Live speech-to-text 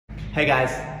Hey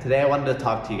guys, today I wanted to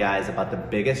talk to you guys about the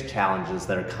biggest challenges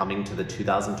that are coming to the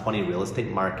 2020 real estate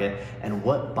market and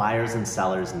what buyers and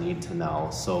sellers need to know.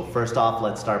 So first off,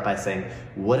 let's start by saying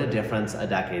what a difference a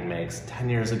decade makes. 10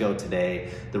 years ago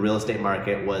today, the real estate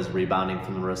market was rebounding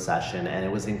from the recession and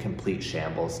it was in complete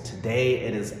shambles. Today,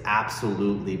 it is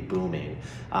absolutely booming.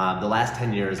 The last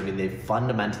 10 years, they've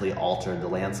fundamentally altered the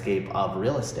landscape of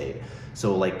real estate.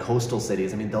 So like coastal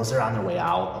cities, those are on their way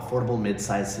out. Affordable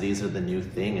mid-sized cities are the new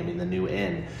thing, the new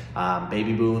in.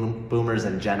 Baby boomers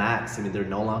and Gen X, they're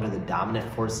no longer the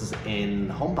dominant forces in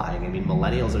home buying.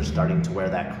 Millennials are starting to wear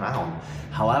that crown.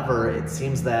 However, it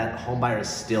seems that home buyers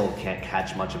still can't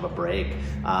catch much of a break.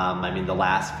 The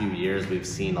last few years we've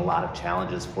seen a lot of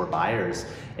challenges for buyers,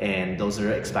 and those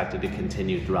are expected to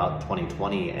continue throughout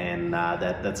 2020, and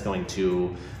that's going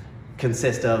to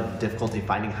consist of difficulty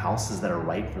finding houses that are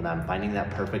right for them, finding that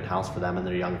perfect house for them and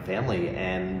their young family,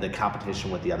 and the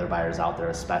competition with the other buyers out there,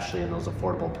 especially in those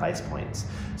affordable price points.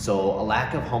 So a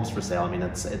lack of homes for sale,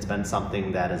 it's been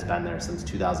something that has been there since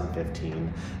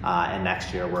 2015, and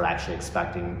next year we're actually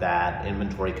expecting that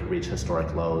inventory could reach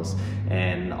historic lows.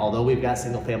 And although we've got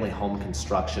single family home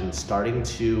construction starting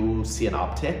to see an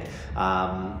uptick,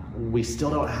 we still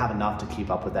don't have enough to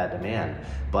keep up with that demand.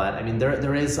 But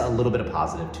there is a little bit of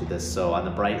positive to this. So on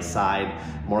the bright side,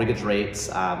 mortgage rates,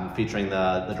 featuring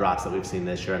the drops that we've seen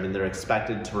this year, they're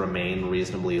expected to remain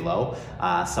reasonably low,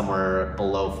 somewhere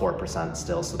below 4%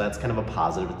 still. So that's kind of a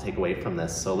positive to take away from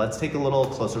this. So let's take a little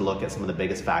closer look at some of the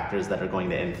biggest factors that are going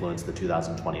to influence the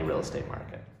 2020 real estate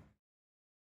market.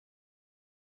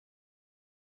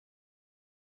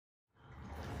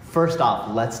 First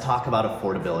off, let's talk about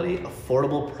affordability.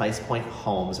 Affordable price point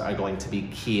homes are going to be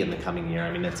key in the coming year.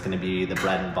 It's going to be the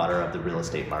bread and butter of the real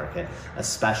estate market,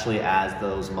 especially as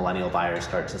those millennial buyers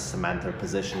start to cement their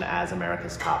position as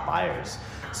America's top buyers.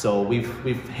 So we've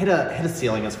hit a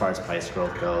ceiling as far as price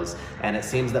growth goes, and it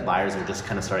seems that buyers are just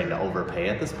kind of starting to overpay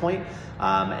at this point.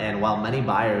 And while many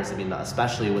buyers,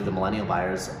 especially with the millennial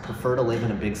buyers, prefer to live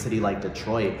in a big city like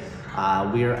Detroit,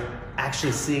 we're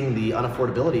actually seeing the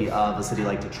unaffordability of a city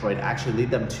like Detroit actually lead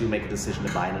them to make a decision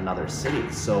to buy in another city.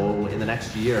 So in the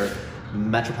next year,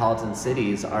 metropolitan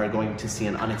cities are going to see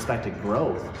an unexpected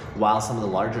growth, while some of the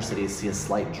larger cities see a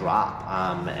slight drop,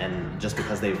 and just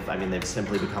because they've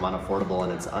simply become unaffordable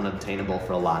and it's unobtainable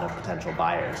for a lot of potential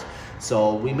buyers.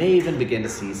 So we may even begin to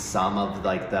see some of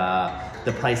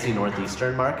the pricey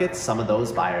northeastern markets, some of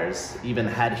those buyers even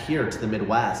head here to the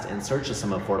Midwest in search of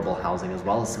some affordable housing as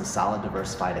well as some solid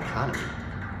diversified economy.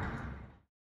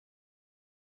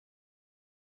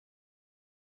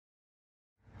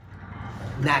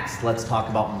 Next, let's talk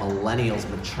about millennials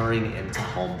maturing into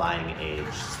home buying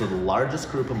age. So the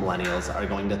largest group of millennials are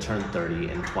going to turn 30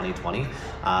 in 2020,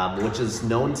 which is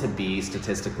known to be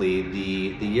statistically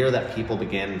the year that people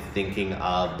begin thinking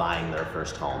of buying their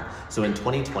first home. So in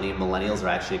 2020, millennials are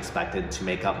actually expected to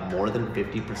make up more than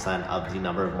 50% of the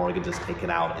number of mortgages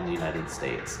taken out in the United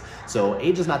States. So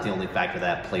age is not the only factor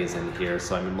that plays in here.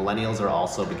 So millennials are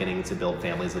also beginning to build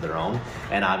families of their own.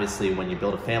 And obviously when you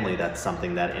build a family, that's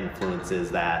something that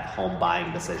influences that home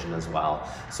buying decision as well.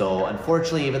 So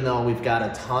unfortunately, even though we've got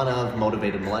a ton of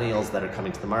motivated millennials that are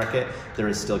coming to the market, there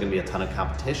is still going to be a ton of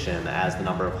competition as the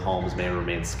number of homes may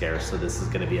remain scarce. So this is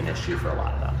going to be an issue for a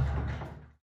lot of them.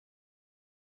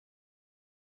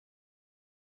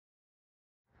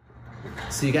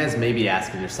 So you guys may be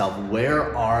asking yourself,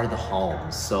 where are the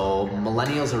homes? So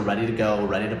millennials are ready to go,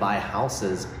 ready to buy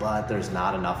houses, but there's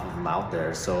not enough of them out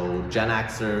there. So Gen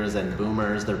Xers and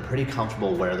boomers, they're pretty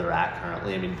comfortable where they're at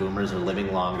currently. Boomers are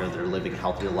living longer, they're living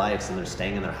healthier lives, and they're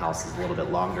staying in their houses a little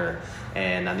bit longer.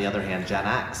 And on the other hand, Gen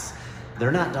X,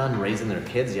 they're not done raising their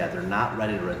kids yet. They're not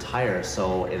ready to retire.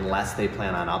 So unless they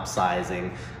plan on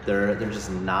upsizing, they're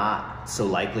just not so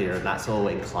likely or not so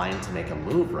inclined to make a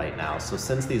move right now. So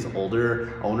since these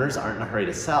older owners aren't in a hurry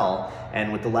to sell,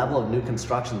 and with the level of new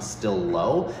construction still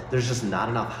low, there's just not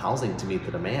enough housing to meet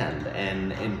the demand.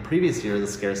 And in previous years, the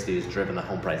scarcity has driven the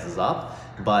home prices up,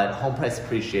 but home price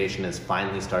appreciation is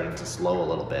finally starting to slow a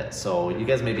little bit. So you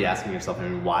guys may be asking yourself,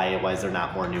 why is there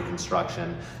not more new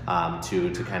construction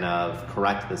to kind of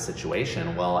correct this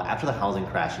situation? Well, after the housing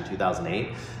crash in 2008,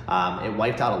 it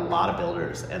wiped out a lot of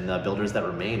builders, and the builders that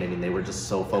remained, they were just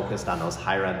so focused on those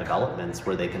higher end developments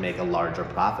where they can make a larger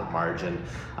profit margin,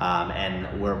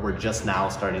 and we're just now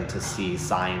starting to see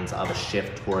signs of a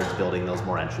shift towards building those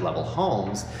more entry-level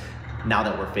homes now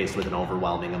that we're faced with an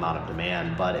overwhelming amount of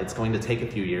demand. But it's going to take a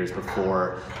few years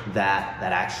before that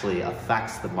actually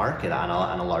affects the market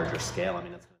on a larger scale.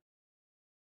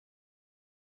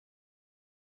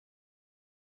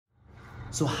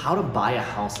 So how to buy a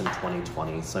house in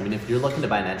 2020. So I mean, if you're looking to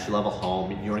buy an entry-level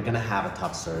home, you're gonna have a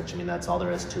tough search. I mean, that's all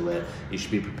there is to it. You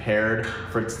should be prepared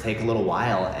for it to take a little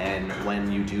while, and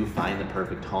when you do find the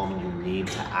perfect home, you need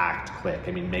to act quick.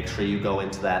 I mean, make sure you go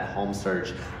into that home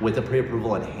search with a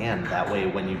pre-approval in hand. That way,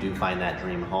 when you do find that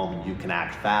dream home, you can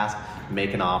act fast,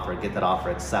 make an offer, get that offer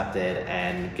accepted,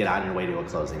 and get on your way to a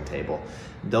closing table.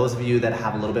 Those of you that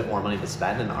have a little bit more money to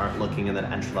spend and aren't looking in that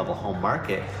entry-level home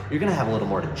market, you're gonna have a little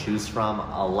more to choose from,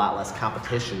 a lot less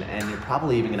competition, and you're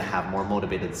probably even gonna have more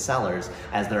motivated sellers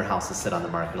as their houses sit on the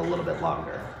market a little bit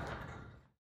longer.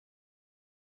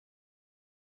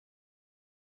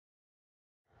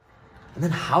 And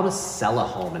then how to sell a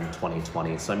home in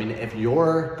 2020. So I mean, if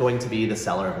you're going to be the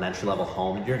seller of an entry-level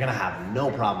home, you're gonna have no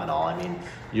problem at all. I mean,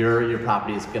 your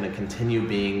property is gonna continue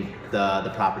being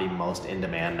the property most in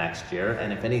demand next year.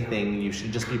 And if anything, you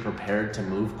should just be prepared to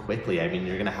move quickly. I mean,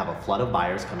 you're gonna have a flood of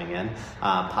buyers coming in,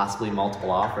 possibly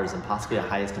multiple offers, and possibly a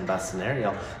highest and best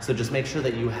scenario. So just make sure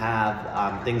that you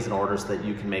have things in order so that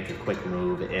you can make a quick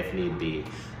move if need be.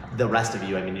 The rest of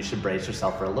you, I mean, you should brace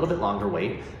yourself for a little bit longer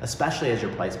wait, especially as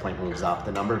your price point moves up.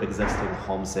 The number of existing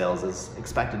home sales is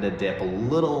expected to dip a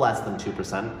little less than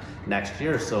 2% next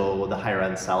year. So the higher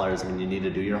end sellers, I mean, you need to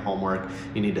do your homework.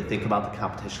 You need to think about the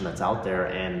competition that's out there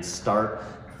and start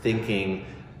thinking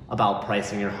about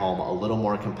pricing your home a little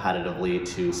more competitively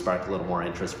to spark a little more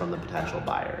interest from the potential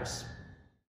buyers.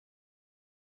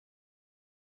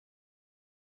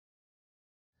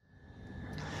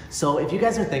 So if you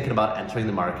guys are thinking about entering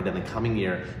the market in the coming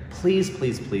year, please,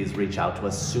 please, please reach out to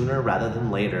us sooner rather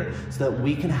than later so that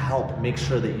we can help make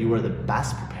sure that you are the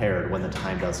best prepared when the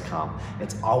time does come.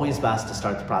 It's always best to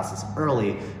start the process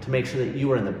early to make sure that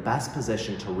you are in the best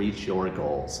position to reach your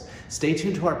goals. Stay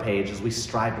tuned to our page as we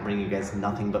strive to bring you guys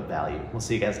nothing but value. We'll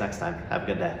see you guys next time. Have a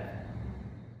good day.